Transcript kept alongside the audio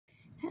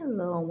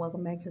Hello and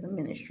welcome back to the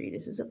ministry.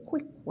 This is a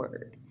quick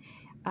word.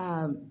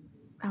 I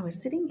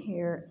was sitting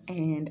here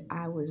and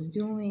I was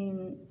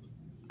listening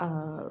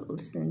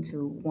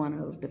to one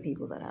of the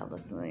people that I was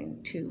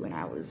listening to, and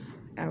I was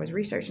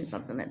researching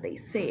something that they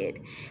said.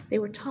 They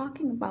were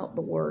talking about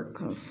the word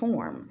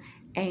conform,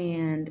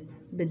 and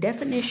the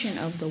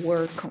definition of the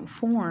word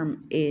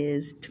conform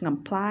is to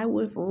comply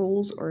with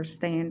rules or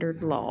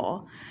standard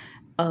law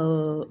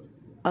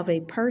of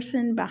a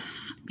person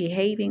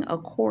behaving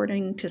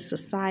according to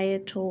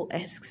societal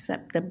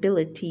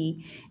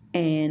acceptability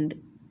and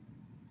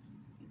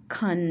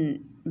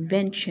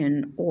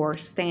convention or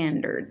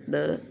standard.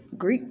 The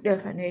Greek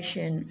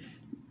definition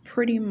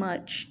pretty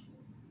much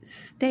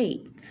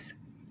states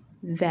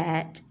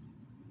that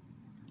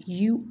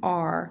you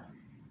are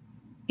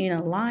in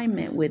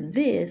alignment with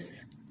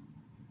this,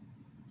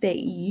 that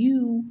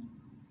you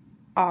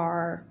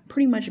are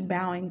pretty much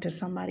bowing to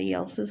somebody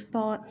else's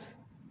thoughts,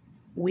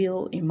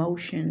 will,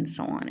 emotion,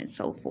 so on and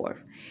so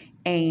forth.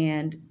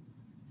 And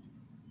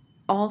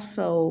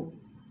also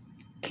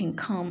can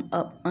come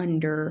up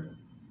under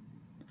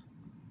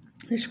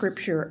the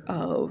scripture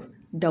of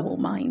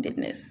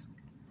double-mindedness,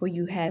 where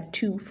you have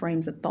two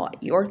frames of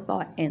thought, your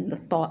thought and the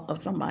thought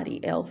of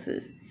somebody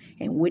else's.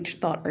 And which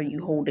thought are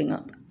you holding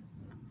up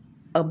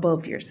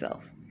above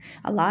yourself?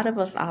 A lot of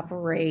us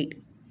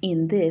operate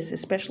in this,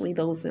 especially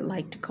those that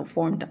like to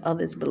conform to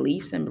others'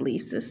 beliefs and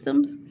belief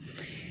systems.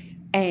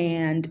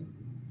 And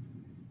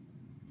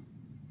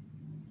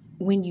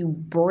when you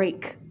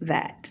break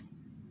that,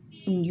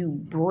 when you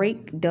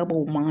break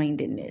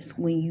double-mindedness,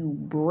 when you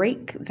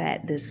break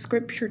that, the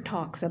scripture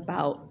talks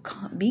about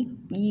be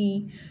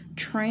ye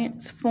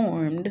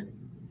transformed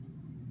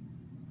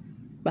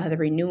by the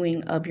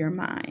renewing of your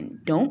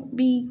mind. Don't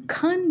be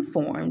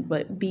conformed,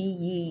 but be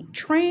ye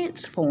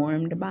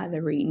transformed by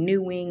the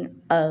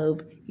renewing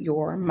of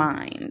your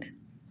mind.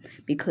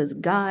 Because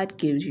God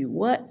gives you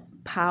what?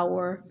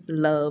 Power,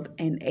 love,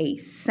 and a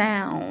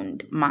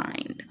sound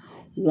mind.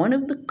 One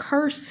of the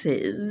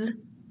curses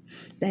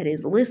that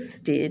is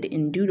listed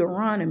in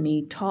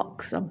Deuteronomy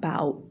talks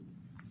about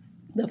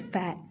the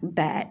fact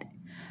that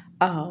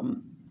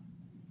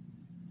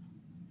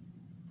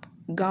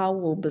God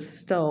will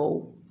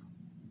bestow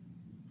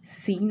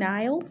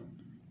senile,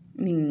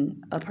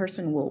 meaning a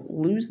person will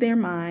lose their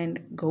mind,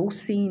 go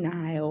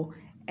senile,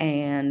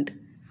 and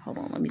hold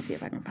on, let me see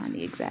if I can find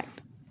the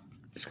exact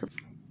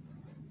scripture.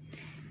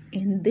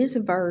 In this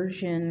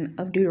version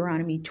of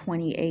Deuteronomy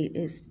 28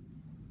 is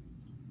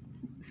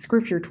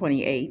scripture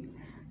 28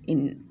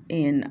 in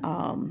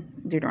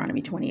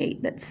Deuteronomy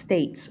 28 that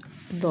states,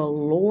 "The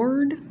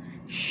Lord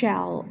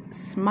shall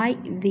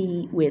smite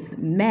thee with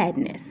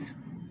madness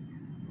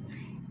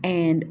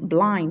and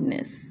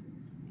blindness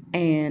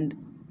and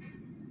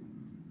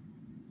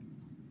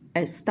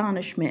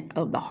astonishment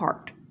of the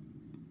heart."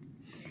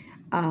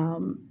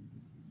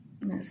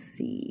 Let's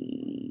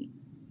see.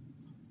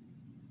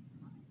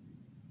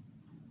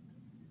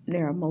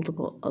 There are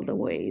multiple other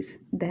ways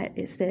that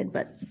is said,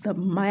 but the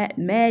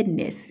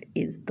madness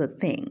is the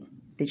thing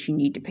that you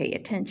need to pay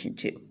attention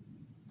to.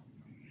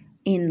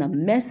 In the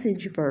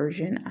Message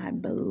version, I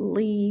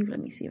believe, let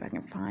me see if I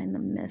can find the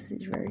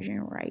Message version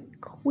right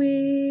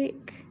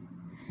quick.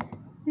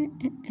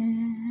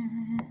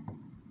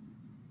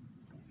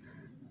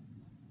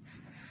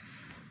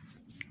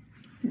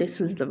 This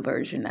was the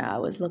version that I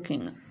was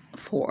looking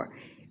for.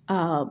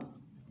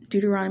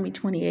 Deuteronomy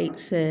 28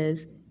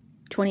 says,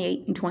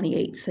 28 and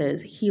 28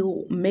 says,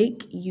 "He'll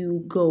make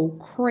you go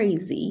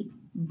crazy,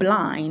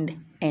 blind,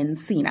 and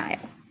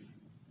senile."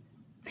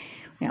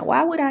 Now,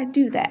 why would I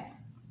do that?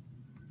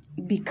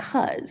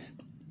 Because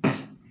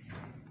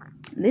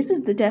this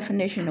is the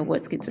definition of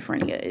what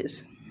schizophrenia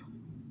is.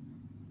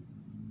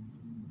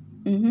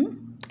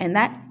 And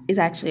that is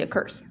actually a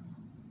curse.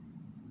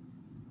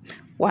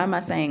 Why am I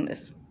saying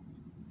this?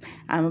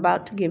 I'm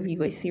about to give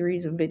you a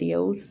series of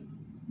videos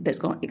that's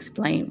going to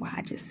explain why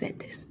I just said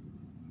this.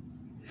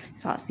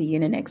 So I'll see you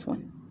in the next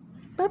one.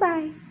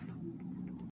 Bye-bye.